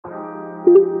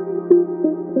Hey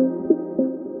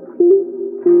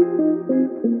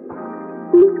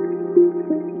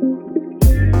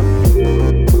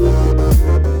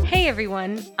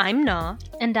everyone, I'm Na.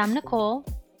 And I'm Nicole,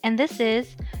 and this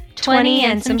is 20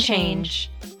 and some change.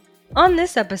 On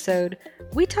this episode,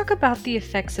 we talk about the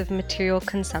effects of material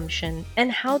consumption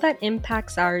and how that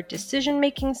impacts our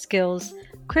decision-making skills,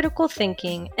 critical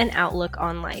thinking, and outlook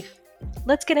on life.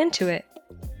 Let's get into it.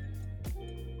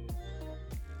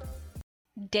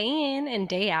 Day in and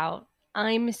day out,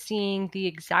 I'm seeing the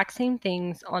exact same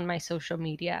things on my social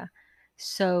media.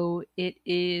 So it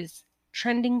is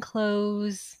trending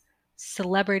clothes,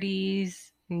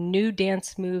 celebrities, new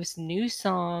dance moves, new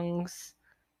songs,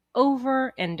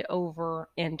 over and over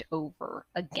and over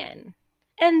again.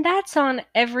 And that's on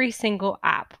every single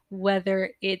app,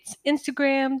 whether it's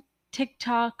Instagram,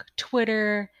 TikTok,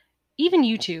 Twitter, even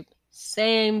YouTube.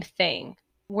 Same thing,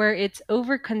 where it's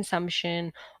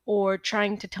overconsumption or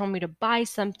trying to tell me to buy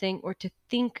something or to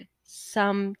think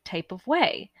some type of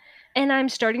way. And I'm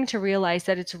starting to realize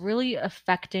that it's really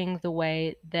affecting the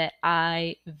way that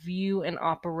I view and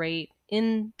operate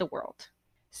in the world.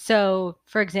 So,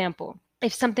 for example,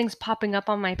 if something's popping up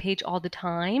on my page all the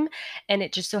time and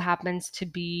it just so happens to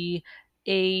be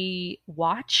a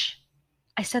watch,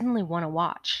 I suddenly want a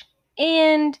watch.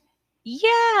 And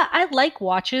yeah, I like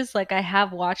watches, like I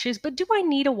have watches, but do I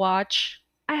need a watch?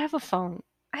 I have a phone.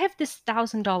 I have this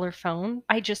 $1,000 phone.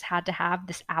 I just had to have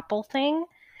this Apple thing.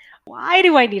 Why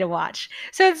do I need a watch?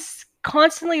 So it's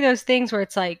constantly those things where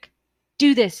it's like,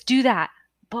 do this, do that.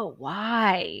 But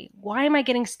why? Why am I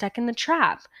getting stuck in the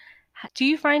trap? Do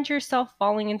you find yourself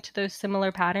falling into those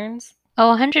similar patterns?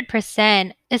 Oh,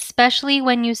 100%, especially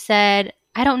when you said,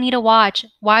 I don't need a watch.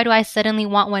 Why do I suddenly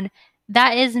want one?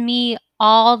 That is me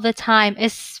all the time,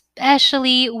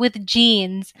 especially with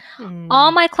jeans.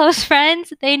 All my close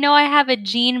friends, they know I have a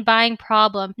jean buying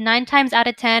problem. 9 times out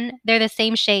of 10, they're the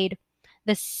same shade,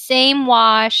 the same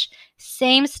wash,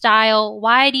 same style.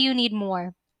 Why do you need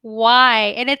more?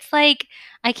 Why? And it's like,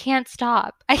 I can't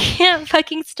stop. I can't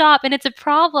fucking stop. And it's a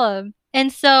problem.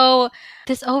 And so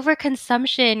this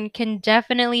overconsumption can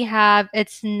definitely have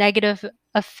its negative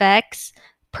effects.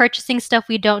 Purchasing stuff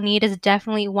we don't need is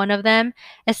definitely one of them,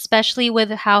 especially with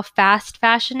how fast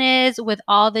fashion is, with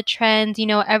all the trends. You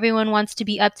know, everyone wants to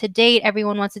be up to date,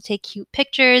 everyone wants to take cute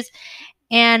pictures.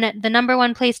 And the number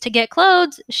one place to get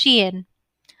clothes, Shein.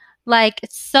 Like,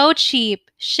 it's so cheap,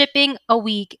 shipping a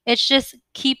week. It just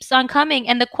keeps on coming.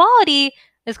 And the quality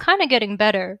is kind of getting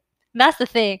better. That's the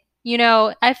thing. You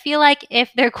know, I feel like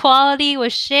if their quality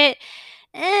was shit,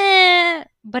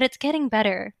 but it's getting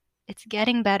better. It's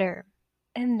getting better.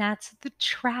 And that's the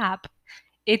trap.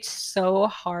 It's so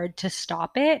hard to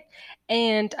stop it.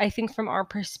 And I think from our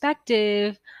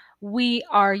perspective, we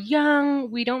are young,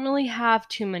 we don't really have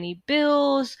too many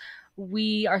bills,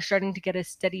 we are starting to get a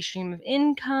steady stream of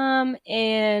income,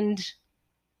 and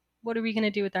what are we going to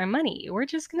do with our money? We're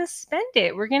just going to spend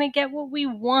it. We're going to get what we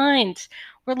want.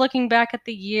 We're looking back at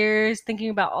the years,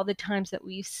 thinking about all the times that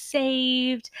we've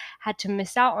saved, had to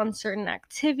miss out on certain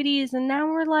activities, and now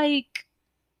we're like,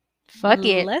 Fuck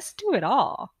it. let's do it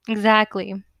all.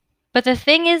 Exactly. But the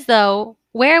thing is, though,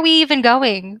 where are we even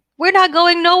going? We're not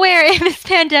going nowhere in this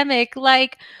pandemic.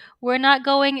 Like, we're not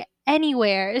going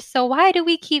anywhere. So why do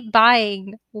we keep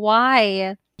buying?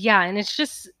 Why? Yeah, and it's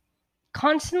just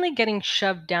constantly getting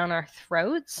shoved down our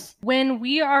throats when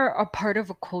we are a part of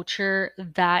a culture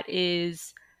that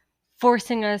is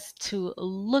forcing us to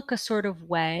look a sort of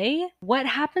way. What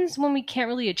happens when we can't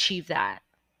really achieve that?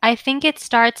 I think it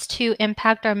starts to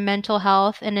impact our mental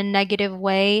health in a negative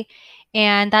way.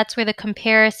 And that's where the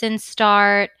comparisons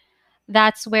start.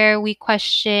 That's where we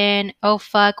question, oh,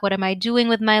 fuck, what am I doing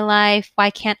with my life? Why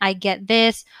can't I get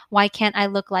this? Why can't I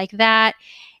look like that?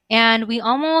 And we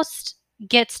almost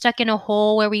get stuck in a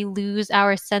hole where we lose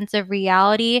our sense of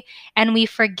reality and we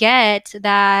forget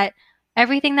that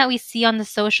everything that we see on the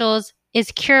socials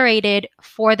is curated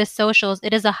for the socials.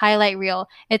 It is a highlight reel.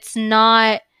 It's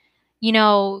not, you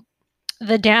know,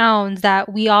 the downs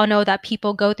that we all know that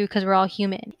people go through because we're all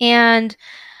human. And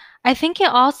I think it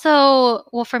also,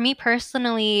 well, for me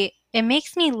personally, it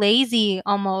makes me lazy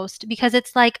almost because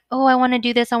it's like, oh, I want to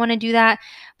do this, I want to do that.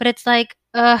 But it's like,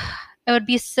 it would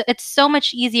be, it's so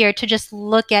much easier to just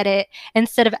look at it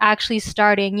instead of actually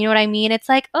starting. You know what I mean? It's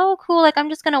like, oh, cool. Like, I'm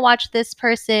just going to watch this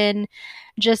person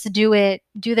just do it,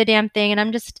 do the damn thing.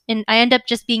 And I end up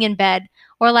just being in bed.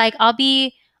 Or like, I'll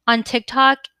be on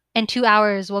TikTok and 2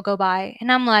 hours will go by.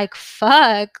 And I'm like,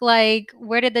 fuck, like,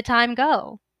 where did the time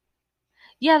go?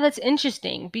 Yeah, that's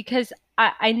interesting because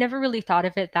I never really thought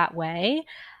of it that way.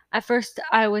 At first,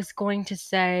 I was going to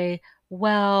say,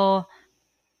 well,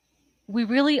 we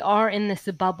really are in this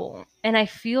bubble. And I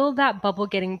feel that bubble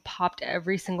getting popped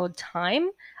every single time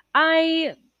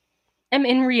I am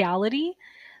in reality.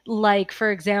 Like,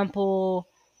 for example,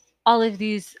 all of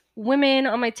these women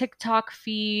on my TikTok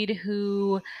feed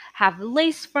who have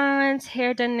lace fronts,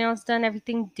 hair done, nails done,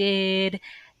 everything did,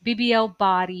 BBL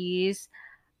bodies,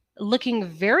 looking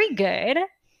very good,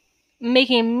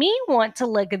 making me want to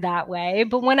look that way.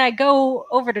 But when I go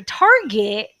over to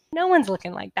Target, no one's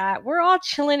looking like that. We're all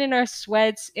chilling in our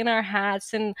sweats, in our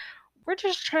hats, and we're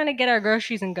just trying to get our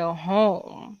groceries and go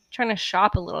home, trying to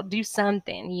shop a little, do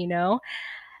something, you know?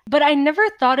 But I never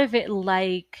thought of it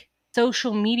like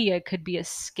social media could be a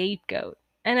scapegoat.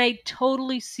 And I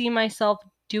totally see myself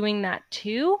doing that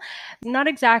too. Not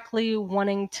exactly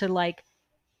wanting to like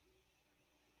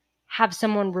have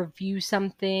someone review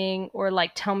something or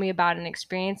like tell me about an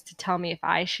experience to tell me if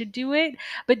I should do it,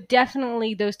 but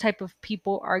definitely those type of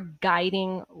people are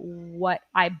guiding what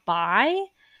I buy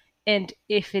and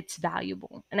if it's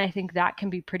valuable. And I think that can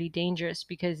be pretty dangerous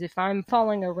because if I'm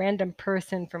following a random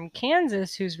person from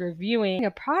Kansas who's reviewing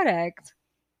a product,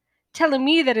 telling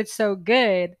me that it's so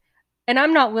good, and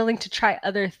I'm not willing to try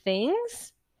other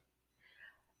things,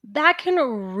 that can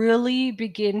really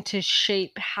begin to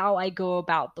shape how I go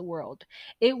about the world.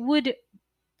 It would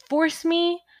force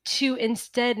me to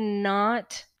instead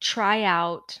not try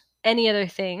out any other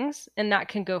things. And that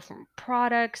can go from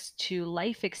products to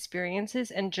life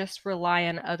experiences and just rely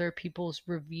on other people's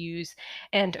reviews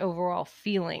and overall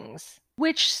feelings,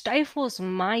 which stifles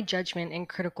my judgment and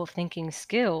critical thinking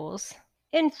skills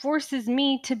and forces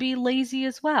me to be lazy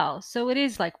as well. So it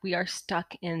is like we are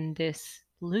stuck in this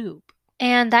loop.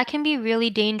 And that can be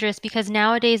really dangerous because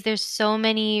nowadays there's so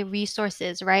many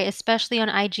resources, right? Especially on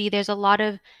IG, there's a lot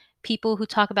of people who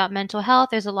talk about mental health.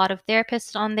 There's a lot of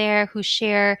therapists on there who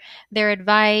share their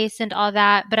advice and all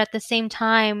that. But at the same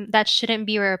time, that shouldn't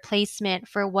be a replacement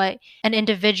for what an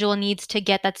individual needs to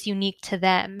get that's unique to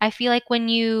them. I feel like when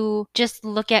you just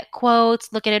look at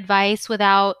quotes, look at advice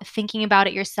without thinking about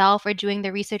it yourself or doing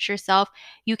the research yourself,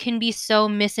 you can be so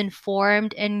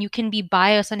misinformed and you can be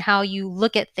biased on how you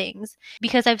look at things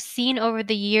because I've seen over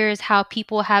the years how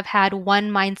people have had one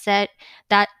mindset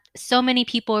that so many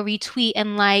people retweet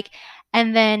and like,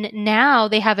 and then now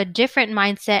they have a different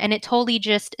mindset and it totally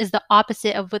just is the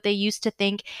opposite of what they used to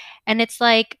think. And it's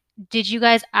like, did you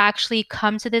guys actually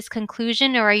come to this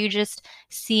conclusion or are you just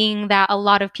seeing that a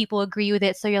lot of people agree with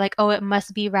it? So you're like, oh, it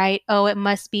must be right. Oh, it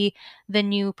must be the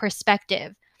new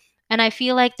perspective. And I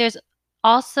feel like there's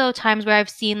also times where I've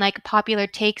seen like popular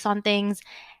takes on things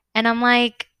and I'm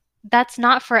like, that's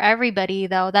not for everybody,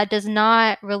 though. That does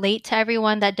not relate to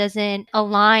everyone. That doesn't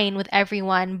align with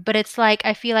everyone. But it's like,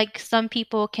 I feel like some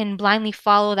people can blindly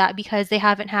follow that because they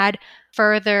haven't had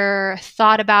further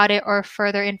thought about it or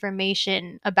further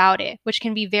information about it, which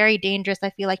can be very dangerous,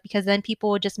 I feel like, because then people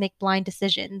will just make blind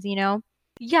decisions, you know?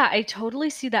 Yeah, I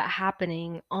totally see that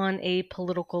happening on a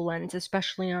political lens,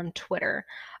 especially on Twitter.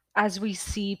 As we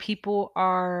see, people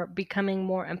are becoming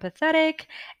more empathetic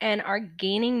and are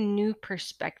gaining new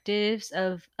perspectives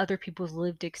of other people's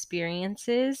lived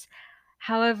experiences.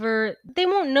 However, they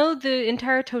won't know the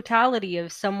entire totality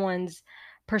of someone's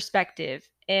perspective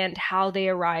and how they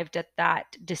arrived at that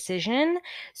decision.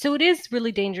 So it is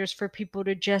really dangerous for people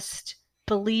to just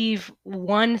believe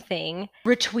one thing,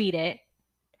 retweet it,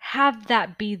 have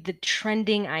that be the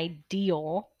trending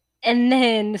ideal, and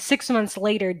then 6 months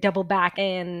later double back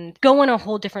and go in a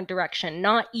whole different direction,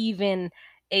 not even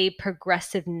a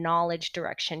progressive knowledge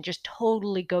direction, just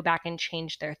totally go back and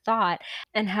change their thought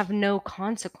and have no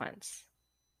consequence.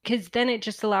 Because then it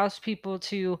just allows people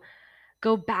to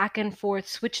go back and forth,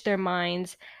 switch their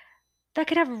minds. That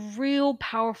could have real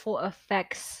powerful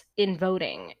effects in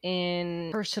voting, in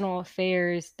personal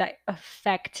affairs that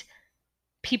affect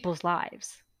people's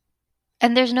lives.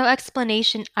 And there's no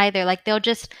explanation either. Like they'll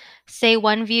just say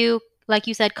one view, like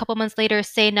you said, a couple months later,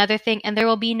 say another thing, and there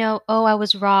will be no, oh, I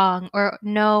was wrong, or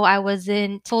no, I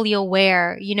wasn't fully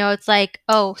aware. You know, it's like,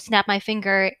 oh, snap my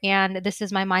finger, and this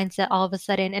is my mindset all of a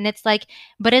sudden. And it's like,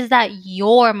 but is that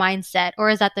your mindset,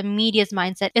 or is that the media's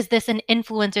mindset? Is this an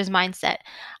influencer's mindset?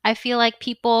 I feel like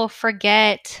people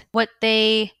forget what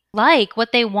they like,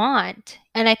 what they want.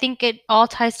 And I think it all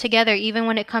ties together, even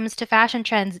when it comes to fashion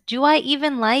trends. Do I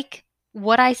even like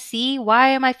what I see? Why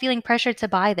am I feeling pressured to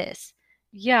buy this?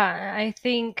 Yeah, I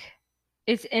think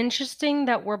it's interesting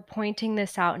that we're pointing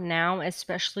this out now,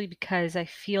 especially because I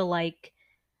feel like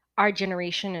our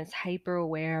generation is hyper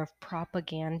aware of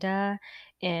propaganda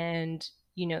and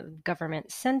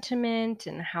government sentiment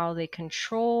and how they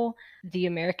control the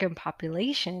American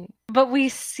population. But we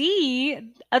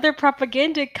see other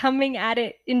propaganda coming at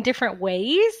it in different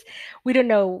ways. We don't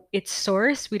know its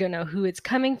source, we don't know who it's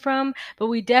coming from, but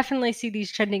we definitely see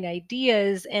these trending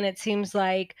ideas, and it seems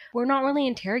like we're not really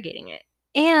interrogating it.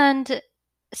 And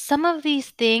some of these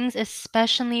things,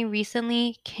 especially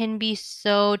recently, can be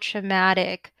so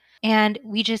traumatic. And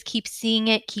we just keep seeing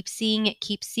it, keep seeing it,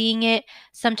 keep seeing it.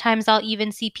 Sometimes I'll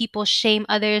even see people shame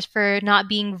others for not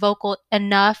being vocal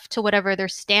enough to whatever their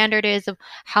standard is of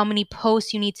how many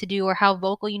posts you need to do or how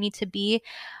vocal you need to be.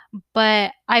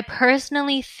 But I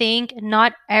personally think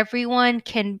not everyone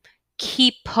can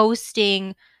keep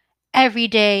posting every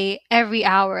day, every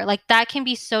hour. Like that can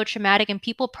be so traumatic, and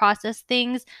people process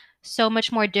things so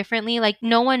much more differently. Like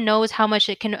no one knows how much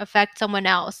it can affect someone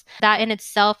else. That in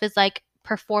itself is like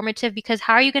performative, because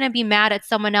how are you going to be mad at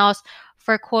someone else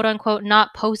for quote unquote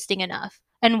not posting enough?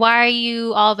 And why are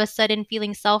you all of a sudden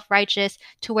feeling self-righteous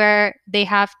to where they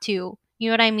have to? You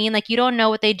know what I mean? Like you don't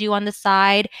know what they do on the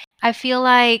side. I feel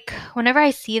like whenever I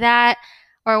see that,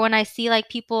 or when I see like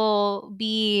people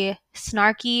be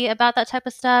snarky about that type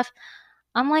of stuff,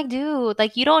 I'm like, dude,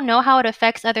 like you don't know how it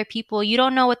affects other people. You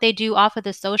don't know what they do off of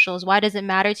the socials. Why does it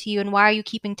matter to you? And why are you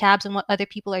keeping tabs on what other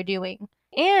people are doing?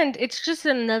 And it's just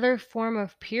another form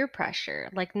of peer pressure.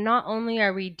 Like, not only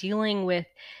are we dealing with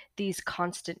these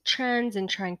constant trends and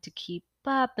trying to keep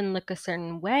up and look a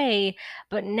certain way,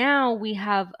 but now we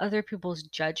have other people's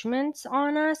judgments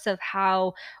on us of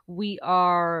how we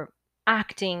are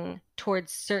acting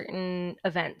towards certain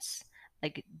events.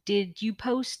 Like, did you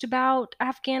post about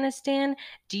Afghanistan?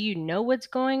 Do you know what's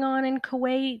going on in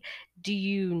Kuwait? Do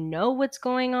you know what's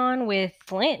going on with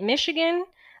Flint, Michigan?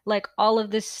 Like all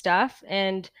of this stuff,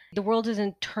 and the world is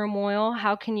in turmoil.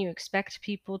 How can you expect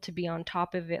people to be on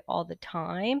top of it all the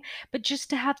time? But just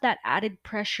to have that added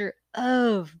pressure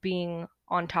of being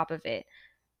on top of it,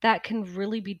 that can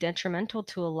really be detrimental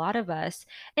to a lot of us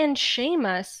and shame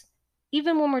us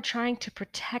even when we're trying to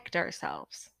protect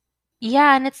ourselves.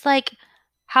 Yeah, and it's like,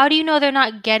 how do you know they're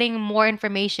not getting more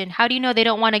information? How do you know they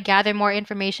don't want to gather more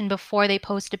information before they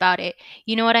post about it?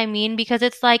 You know what I mean? Because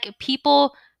it's like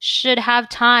people should have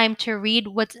time to read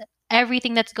what's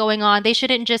everything that's going on. They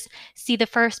shouldn't just see the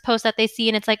first post that they see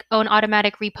and it's like, oh, an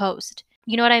automatic repost.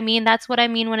 You know what I mean? That's what I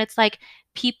mean when it's like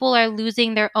people are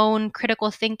losing their own critical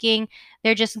thinking.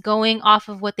 They're just going off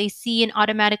of what they see and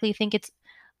automatically think it's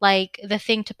like the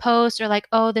thing to post, or like,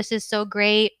 oh, this is so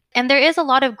great. And there is a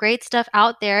lot of great stuff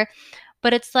out there,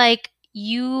 but it's like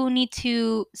you need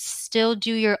to still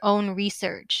do your own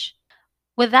research.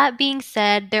 With that being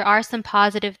said, there are some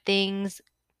positive things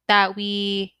that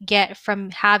we get from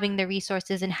having the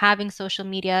resources and having social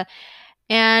media.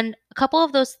 And a couple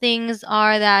of those things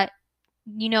are that,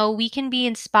 we can be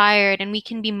inspired and we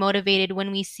can be motivated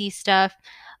when we see stuff,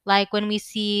 like when we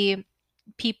see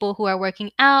people who are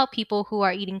working out, people who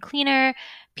are eating cleaner,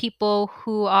 people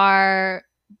who are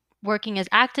working as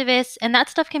activists, and that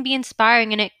stuff can be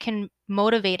inspiring and it can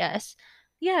motivate us.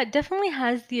 Yeah, it definitely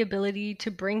has the ability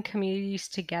to bring communities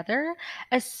together,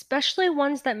 especially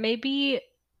ones that maybe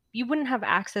you wouldn't have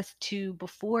access to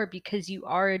before because you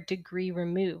are a degree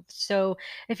removed. So,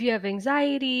 if you have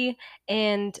anxiety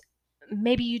and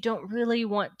maybe you don't really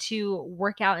want to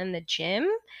work out in the gym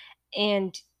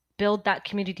and build that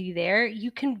community there,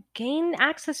 you can gain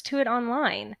access to it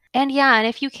online. And yeah, and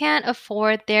if you can't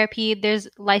afford therapy, there's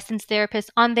licensed therapists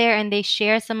on there and they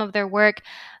share some of their work.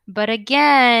 But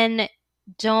again,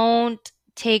 don't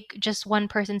take just one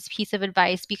person's piece of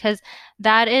advice, because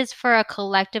that is for a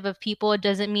collective of people. It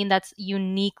doesn't mean that's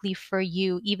uniquely for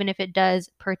you, even if it does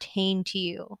pertain to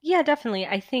you. Yeah, definitely.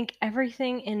 I think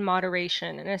everything in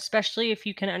moderation, and especially if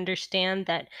you can understand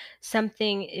that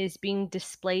something is being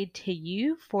displayed to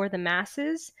you for the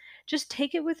masses, just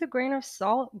take it with a grain of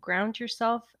salt, ground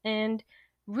yourself, and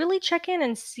really check in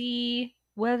and see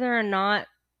whether or not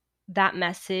that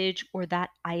message or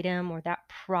that item or that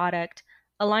product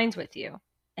aligns with you,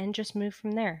 and just move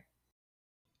from there.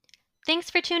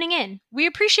 Thanks for tuning in. We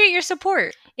appreciate your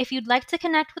support. If you'd like to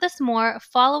connect with us more,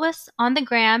 follow us on the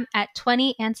gram at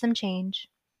 20 and some change.